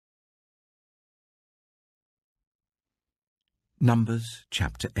Numbers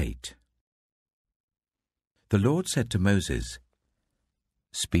chapter 8. The Lord said to Moses,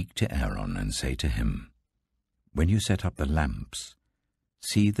 "Speak to Aaron and say to him, when you set up the lamps,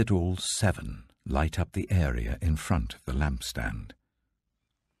 see that all 7 light up the area in front of the lampstand."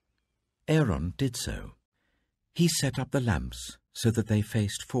 Aaron did so. He set up the lamps so that they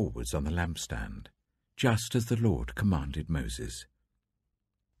faced forwards on the lampstand, just as the Lord commanded Moses.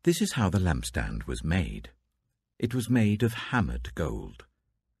 This is how the lampstand was made. It was made of hammered gold,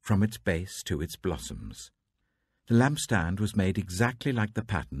 from its base to its blossoms. The lampstand was made exactly like the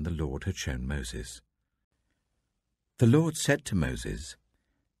pattern the Lord had shown Moses. The Lord said to Moses,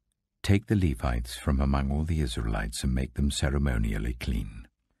 "Take the Levites from among all the Israelites and make them ceremonially clean.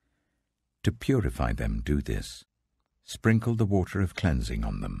 To purify them, do this. Sprinkle the water of cleansing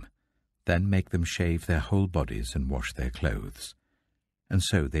on them, then make them shave their whole bodies and wash their clothes, and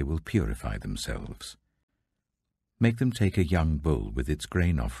so they will purify themselves. Make them take a young bull with its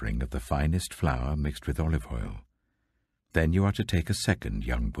grain offering of the finest flour mixed with olive oil. Then you are to take a second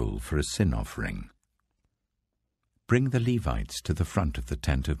young bull for a sin offering. Bring the Levites to the front of the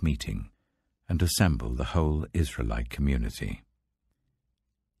tent of meeting and assemble the whole Israelite community.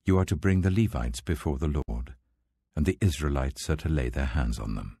 You are to bring the Levites before the Lord, and the Israelites are to lay their hands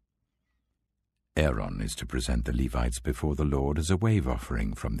on them. Aaron is to present the Levites before the Lord as a wave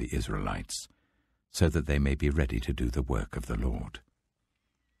offering from the Israelites, so that they may be ready to do the work of the Lord.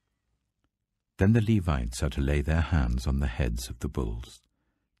 Then the Levites are to lay their hands on the heads of the bulls,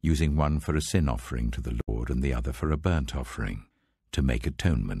 using one for a sin offering to the Lord and the other for a burnt offering, to make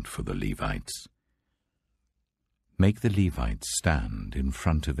atonement for the Levites. Make the Levites stand in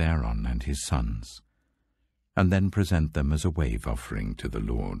front of Aaron and his sons, and then present them as a wave offering to the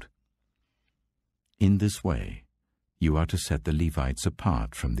Lord. In this way, you are to set the Levites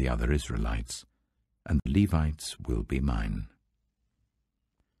apart from the other Israelites, and the Levites will be mine.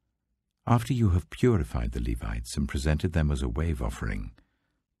 After you have purified the Levites and presented them as a wave offering,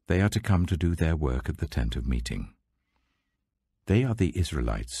 they are to come to do their work at the tent of meeting. They are the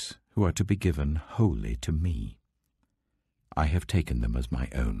Israelites who are to be given wholly to me. I have taken them as my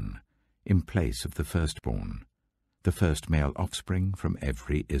own, in place of the firstborn, the first male offspring from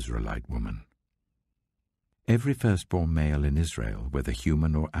every Israelite woman. Every firstborn male in Israel, whether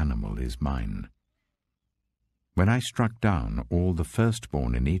human or animal, is mine. When I struck down all the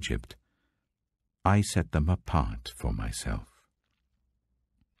firstborn in Egypt, I set them apart for myself.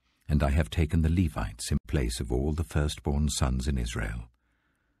 And I have taken the Levites in place of all the firstborn sons in Israel.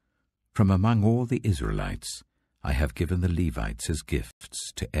 From among all the Israelites, I have given the Levites as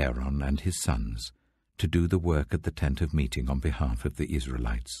gifts to Aaron and his sons to do the work at the tent of meeting on behalf of the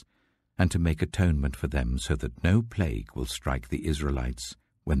Israelites, and to make atonement for them so that no plague will strike the Israelites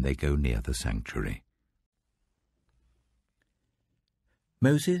when they go near the sanctuary."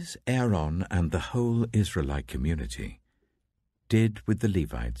 Moses, Aaron, and the whole Israelite community did with the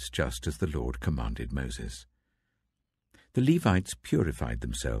Levites just as the Lord commanded Moses. The Levites purified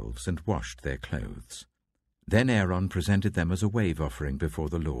themselves and washed their clothes. Then Aaron presented them as a wave offering before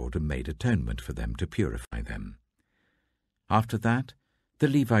the Lord and made atonement for them to purify them. After that, the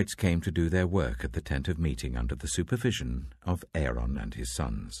Levites came to do their work at the tent of meeting under the supervision of Aaron and his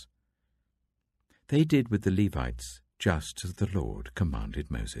sons. They did with the Levites just as the Lord commanded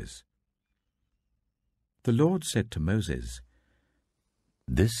Moses. The Lord said to Moses,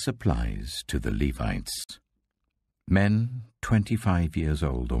 "This applies to the Levites. Men 25 years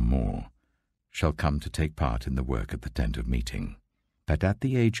old or more shall come to take part in the work at the tent of meeting, but at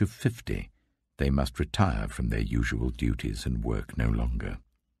the age of 50 they must retire from their usual duties and work no longer.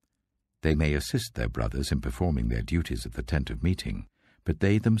 They may assist their brothers in performing their duties at the tent of meeting, but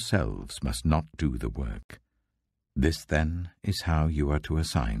they themselves must not do the work. This, then, is how you are to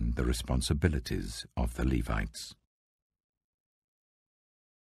assign the responsibilities of the Levites."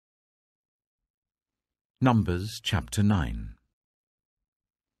 Numbers chapter 9.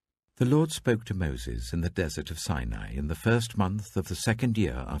 The Lord spoke to Moses in the desert of Sinai in the 1st month of the 2nd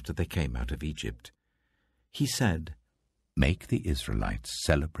year after they came out of Egypt. He said, "Make the Israelites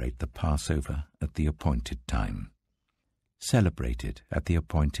celebrate the Passover at the appointed time. Celebrate it at the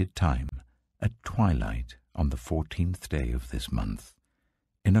appointed time, at twilight, on the 14th day of this month,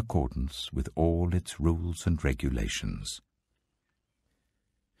 in accordance with all its rules and regulations."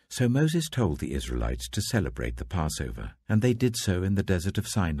 So Moses told the Israelites to celebrate the Passover, and they did so in the desert of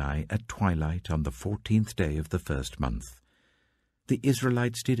Sinai at twilight on the 14th day of the 1st month. The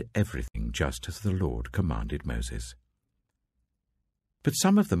Israelites did everything just as the Lord commanded Moses. But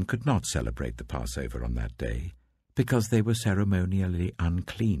some of them could not celebrate the Passover on that day, because they were ceremonially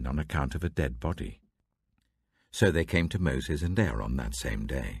unclean on account of a dead body. So they came to Moses and Aaron that same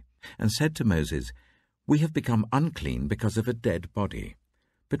day, and said to Moses, "We have become unclean because of a dead body.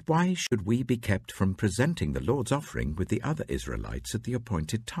 But why should we be kept from presenting the Lord's offering with the other Israelites at the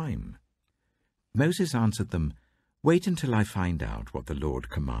appointed time?" Moses answered them, "Wait until I find out what the Lord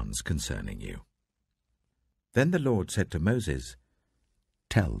commands concerning you." Then the Lord said to Moses,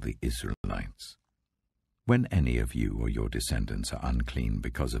 "Tell the Israelites, when any of you or your descendants are unclean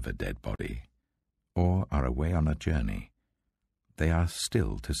because of a dead body, or are away on a journey, they are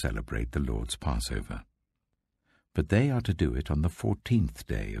still to celebrate the Lord's Passover. But they are to do it on the 14th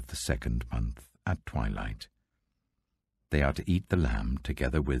day of the 2nd month at twilight. They are to eat the lamb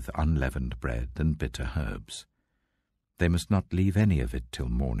together with unleavened bread and bitter herbs. They must not leave any of it till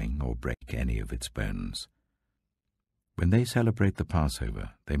morning or break any of its bones. When they celebrate the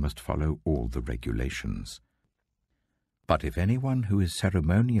Passover, they must follow all the regulations. But if anyone who is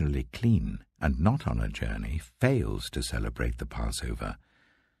ceremonially clean and not on a journey fails to celebrate the Passover,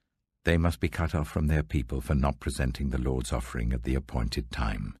 they must be cut off from their people for not presenting the Lord's offering at the appointed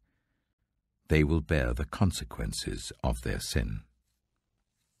time. They will bear the consequences of their sin.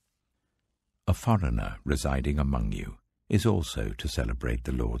 A foreigner residing among you is also to celebrate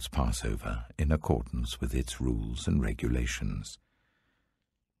the Lord's Passover in accordance with its rules and regulations.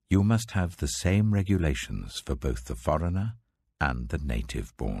 You must have the same regulations for both the foreigner and the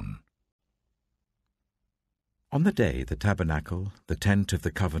native-born. On the day the tabernacle, the tent of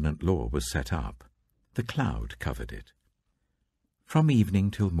the covenant law, was set up, the cloud covered it. From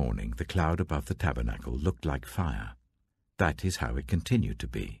evening till morning the cloud above the tabernacle looked like fire. That is how it continued to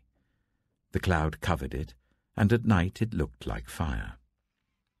be. The cloud covered it, and at night it looked like fire.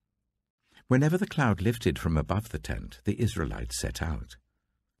 Whenever the cloud lifted from above the tent, the Israelites set out.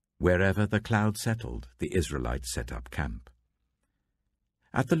 Wherever the cloud settled, the Israelites set up camp.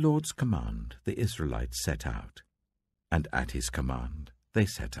 At the Lord's command, the Israelites set out, and at his command, they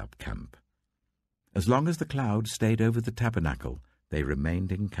set up camp. As long as the cloud stayed over the tabernacle, they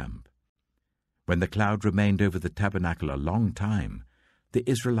remained in camp. When the cloud remained over the tabernacle a long time, the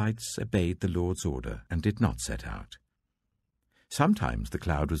Israelites obeyed the Lord's order and did not set out. Sometimes the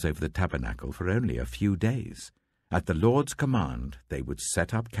cloud was over the tabernacle for only a few days. At the Lord's command, they would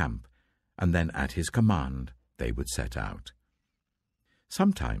set up camp, and then at his command, they would set out.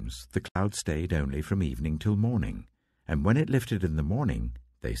 Sometimes the cloud stayed only from evening till morning, and when it lifted in the morning,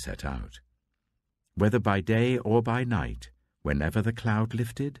 they set out. Whether by day or by night, whenever the cloud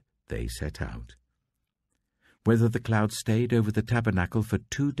lifted, they set out. Whether the cloud stayed over the tabernacle for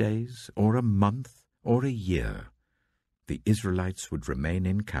 2 days, or a month, or a year, the Israelites would remain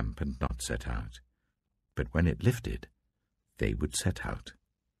in camp and not set out. But when it lifted, they would set out.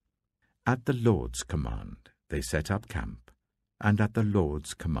 At the Lord's command, they set up camp, and at the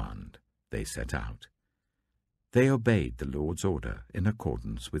Lord's command, they set out. They obeyed the Lord's order in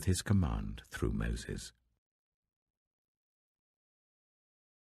accordance with his command through Moses.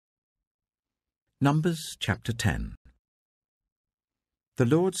 Numbers chapter 10. The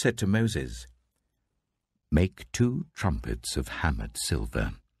Lord said to Moses, "Make 2 trumpets of hammered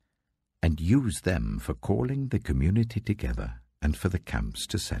silver, and use them for calling the community together and for the camps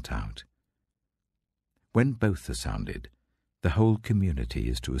to set out. When both are sounded, the whole community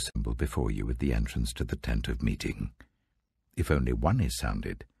is to assemble before you at the entrance to the tent of meeting. If only one is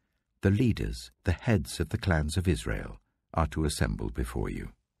sounded, the leaders, the heads of the clans of Israel, are to assemble before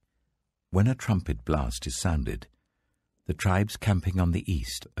you. When a trumpet blast is sounded, the tribes camping on the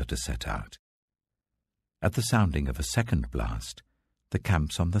east are to set out. At the sounding of a second blast, the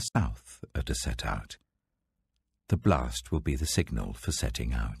camps on the south are to set out. The blast will be the signal for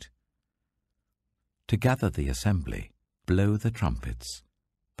setting out. To gather the assembly, blow the trumpets,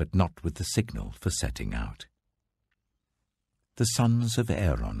 but not with the signal for setting out. The sons of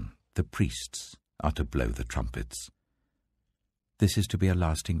Aaron, the priests, are to blow the trumpets. This is to be a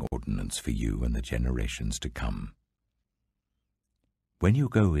lasting ordinance for you and the generations to come. When you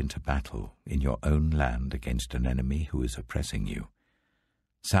go into battle in your own land against an enemy who is oppressing you,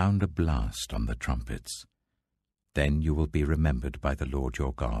 sound a blast on the trumpets. Then you will be remembered by the Lord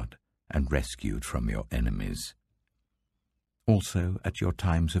your God and rescued from your enemies. Also, at your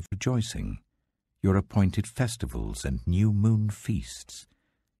times of rejoicing, your appointed festivals and new moon feasts,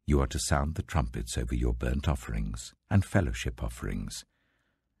 you are to sound the trumpets over your burnt offerings and fellowship offerings,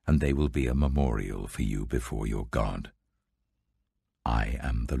 and they will be a memorial for you before your God. I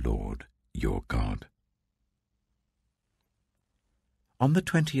am the Lord your God." On the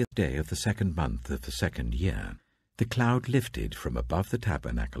 20th day of the 2nd month of the 2nd year, the cloud lifted from above the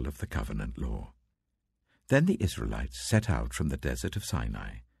tabernacle of the covenant law. Then the Israelites set out from the desert of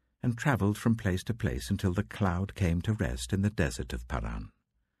Sinai and travelled from place to place until the cloud came to rest in the desert of Paran.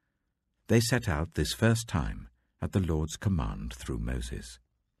 They set out this first time at the Lord's command through Moses.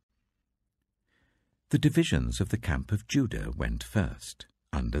 The divisions of the camp of Judah went first,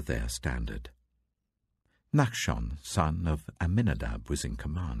 under their standard. Nachshon, son of Amminadab, was in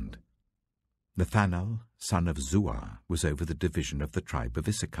command. Nathanael, son of Zuar, was over the division of the tribe of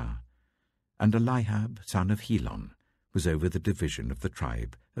Issachar, and Eliab, son of Helon, was over the division of the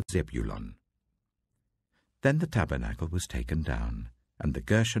tribe of Zebulun. Then the tabernacle was taken down, and the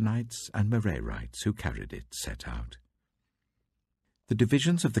Gershonites and Merarites who carried it set out. The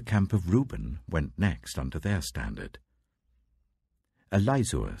divisions of the camp of Reuben went next under their standard.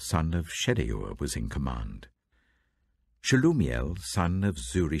 Elizur, son of Shedeur, was in command. Shelumiel, son of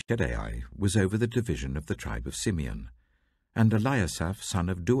Zurishaddai, was over the division of the tribe of Simeon, and Eliasaph, son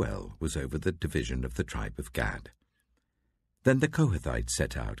of Duel, was over the division of the tribe of Gad. Then the Kohathites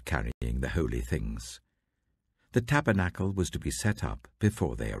set out, carrying the holy things. The tabernacle was to be set up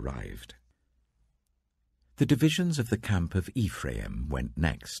before they arrived. The divisions of the camp of Ephraim went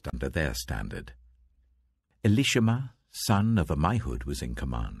next under their standard. Elishama, son of Ammihud, was in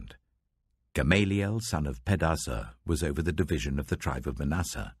command. Gamaliel, son of Pedazur, was over the division of the tribe of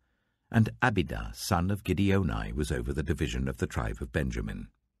Manasseh, and Abidah, son of Gideoni, was over the division of the tribe of Benjamin.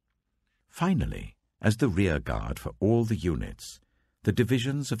 Finally, as the rear guard for all the units, the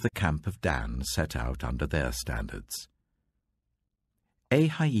divisions of the camp of Dan set out under their standards.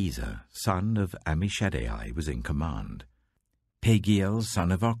 Ahiezer, son of Ammishaddai, was in command. Pagiel,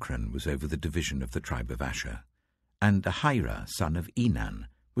 son of Ochran, was over the division of the tribe of Asher, and Ahira, son of Enan,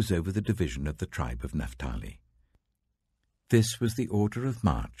 was over the division of the tribe of Naphtali. This was the order of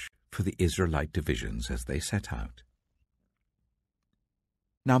march for the Israelite divisions as they set out.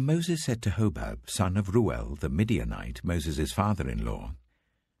 Now Moses said to Hobab, son of Ruel, the Midianite, Moses' father-in-law,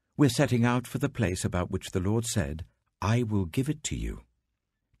 "We're setting out for the place about which the Lord said, 'I will give it to you.'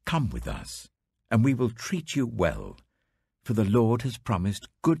 Come with us, and we will treat you well, for the Lord has promised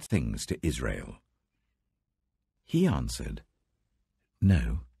good things to Israel." He answered,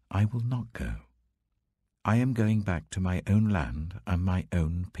 "No, I will not go. I am going back to my own land and my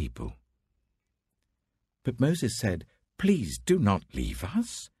own people." But Moses said, "Please do not leave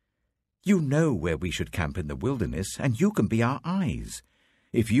us. You know where we should camp in the wilderness, and you can be our eyes.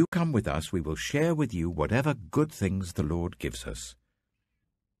 If you come with us, we will share with you whatever good things the Lord gives us."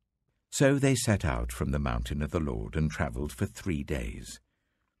 So they set out from the mountain of the Lord and travelled for 3 days.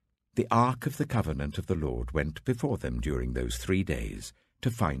 The ark of the covenant of the Lord went before them during those 3 days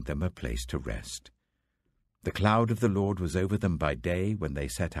to find them a place to rest. The cloud of the Lord was over them by day when they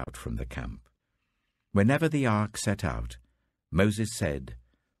set out from the camp. Whenever the ark set out, Moses said,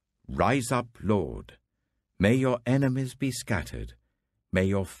 "Rise up, Lord. May your enemies be scattered. May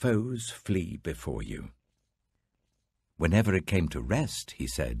your foes flee before you." Whenever it came to rest, he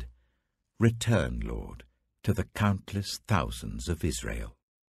said, "Return, Lord, to the countless thousands of Israel."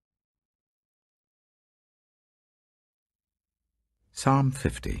 Psalm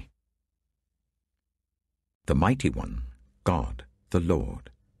 50. The Mighty One, God, the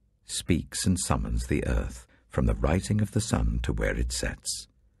Lord, speaks and summons the earth from the rising of the sun to where it sets.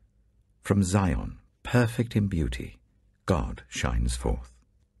 From Zion, perfect in beauty, God shines forth.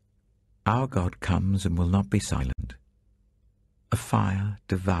 Our God comes and will not be silent. A fire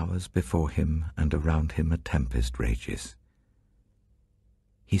devours before him, and around him a tempest rages.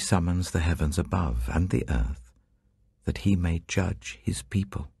 He summons the heavens above and the earth, that he may judge his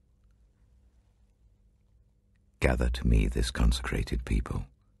people. Gather to me this consecrated people,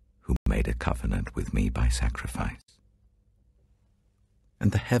 who made a covenant with me by sacrifice.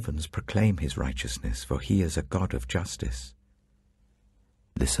 And the heavens proclaim his righteousness, for he is a God of justice.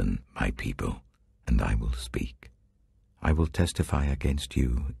 Listen, my people, and I will speak. I will testify against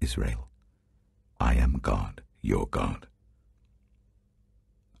you, Israel. I am God, your God.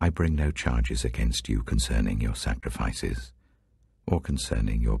 I bring no charges against you concerning your sacrifices, or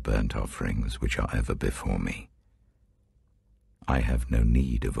concerning your burnt offerings which are ever before me. I have no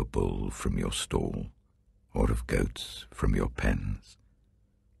need of a bull from your stall, or of goats from your pens.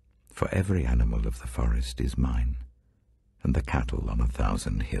 For every animal of the forest is mine, and the cattle on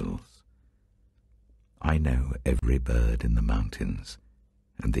 1,000 hills. I know every bird in the mountains,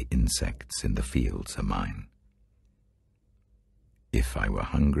 and the insects in the fields are mine. If I were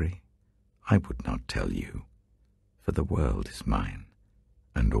hungry, I would not tell you, for the world is mine,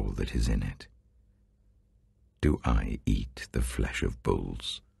 and all that is in it. Do I eat the flesh of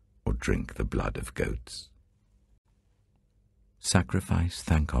bulls, or drink the blood of goats? Sacrifice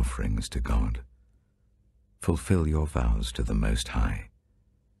thank offerings to God. Fulfill your vows to the Most High.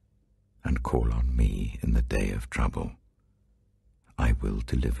 and call on me in the day of trouble. I will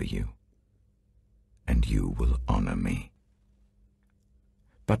deliver you, and you will honor me.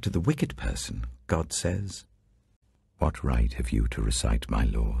 But to the wicked person, God says, what right have you to recite my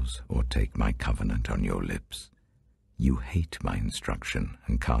laws or take my covenant on your lips? You hate my instruction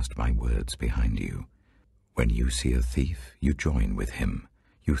and cast my words behind you. When you see a thief, you join with him.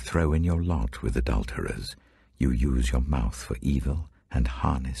 You throw in your lot with adulterers. You use your mouth for evil and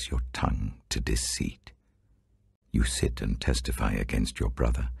harness your tongue to deceit. You sit and testify against your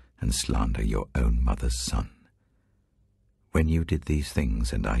brother and slander your own mother's son. When you did these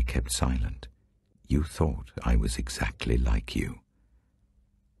things and I kept silent, you thought I was exactly like you.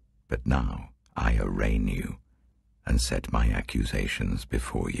 But now I arraign you and set my accusations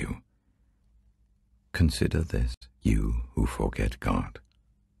before you. Consider this, you who forget God,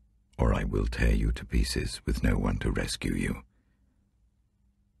 or I will tear you to pieces with no one to rescue you.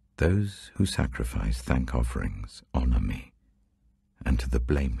 Those who sacrifice thank offerings honor me, and to the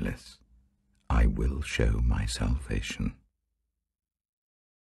blameless I will show my salvation.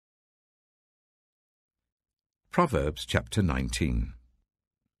 Proverbs chapter 19.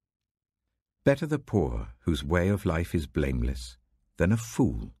 Better the poor whose way of life is blameless than a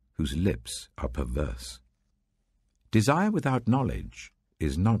fool whose lips are perverse. Desire without knowledge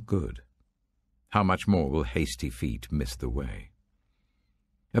is not good. How much more will hasty feet miss the way?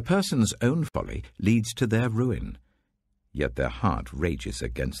 A person's own folly leads to their ruin, yet their heart rages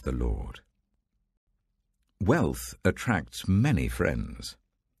against the Lord. Wealth attracts many friends,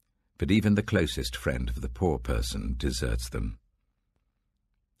 but even the closest friend of the poor person deserts them.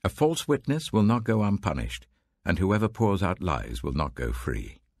 A false witness will not go unpunished, and whoever pours out lies will not go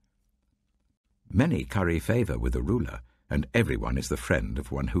free. Many curry favor with a ruler, and everyone is the friend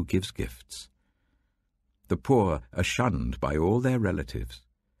of one who gives gifts. The poor are shunned by all their relatives.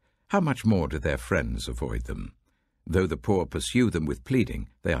 How much more do their friends avoid them? Though the poor pursue them with pleading,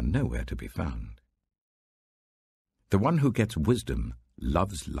 they are nowhere to be found. The one who gets wisdom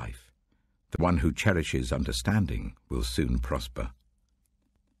loves life. The one who cherishes understanding will soon prosper.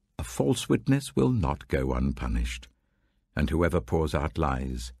 A false witness will not go unpunished, and whoever pours out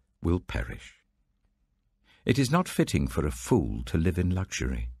lies will perish. It is not fitting for a fool to live in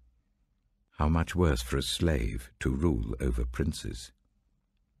luxury. How much worse for a slave to rule over princes.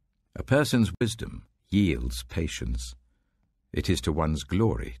 A person's wisdom yields patience. It is to one's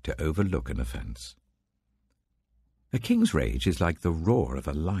glory to overlook an offense. A king's rage is like the roar of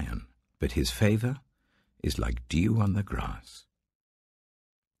a lion, but his favor is like dew on the grass.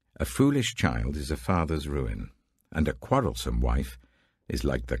 A foolish child is a father's ruin, and a quarrelsome wife is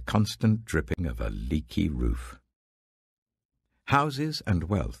like the constant dripping of a leaky roof. Houses and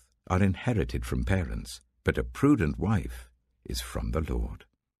wealth are inherited from parents, but a prudent wife is from the Lord.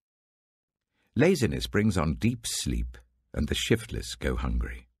 Laziness brings on deep sleep, and the shiftless go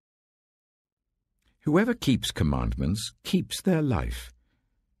hungry. Whoever keeps commandments keeps their life,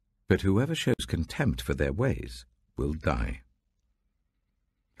 but whoever shows contempt for their ways will die.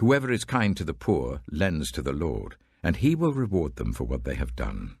 Whoever is kind to the poor lends to the Lord, and he will reward them for what they have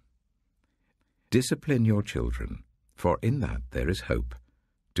done. Discipline your children, for in that there is hope.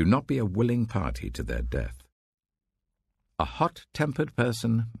 Do not be a willing party to their death. A hot-tempered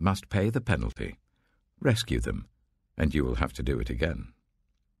person must pay the penalty. Rescue them, and you will have to do it again.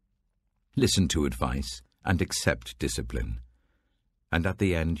 Listen to advice and accept discipline, and at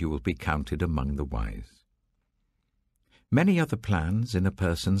the end you will be counted among the wise. Many are the plans in a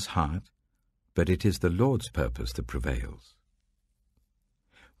person's heart, but it is the Lord's purpose that prevails.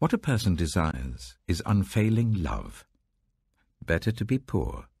 What a person desires is unfailing love. Better to be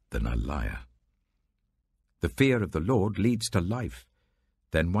poor than a liar. The fear of the Lord leads to life.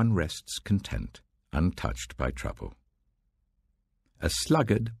 Then one rests content, untouched by trouble. A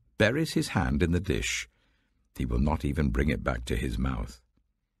sluggard buries his hand in the dish. He will not even bring it back to his mouth.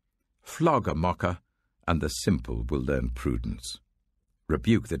 Flog a mocker, and the simple will learn prudence.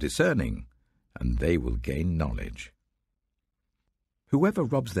 Rebuke the discerning, and they will gain knowledge. Whoever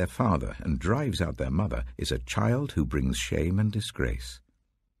robs their father and drives out their mother is a child who brings shame and disgrace.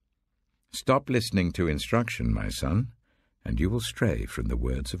 Stop listening to instruction, my son, and you will stray from the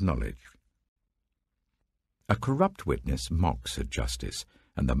words of knowledge. A corrupt witness mocks at justice,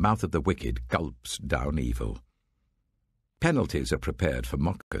 and the mouth of the wicked gulps down evil. Penalties are prepared for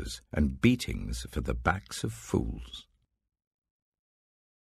mockers, and beatings for the backs of fools.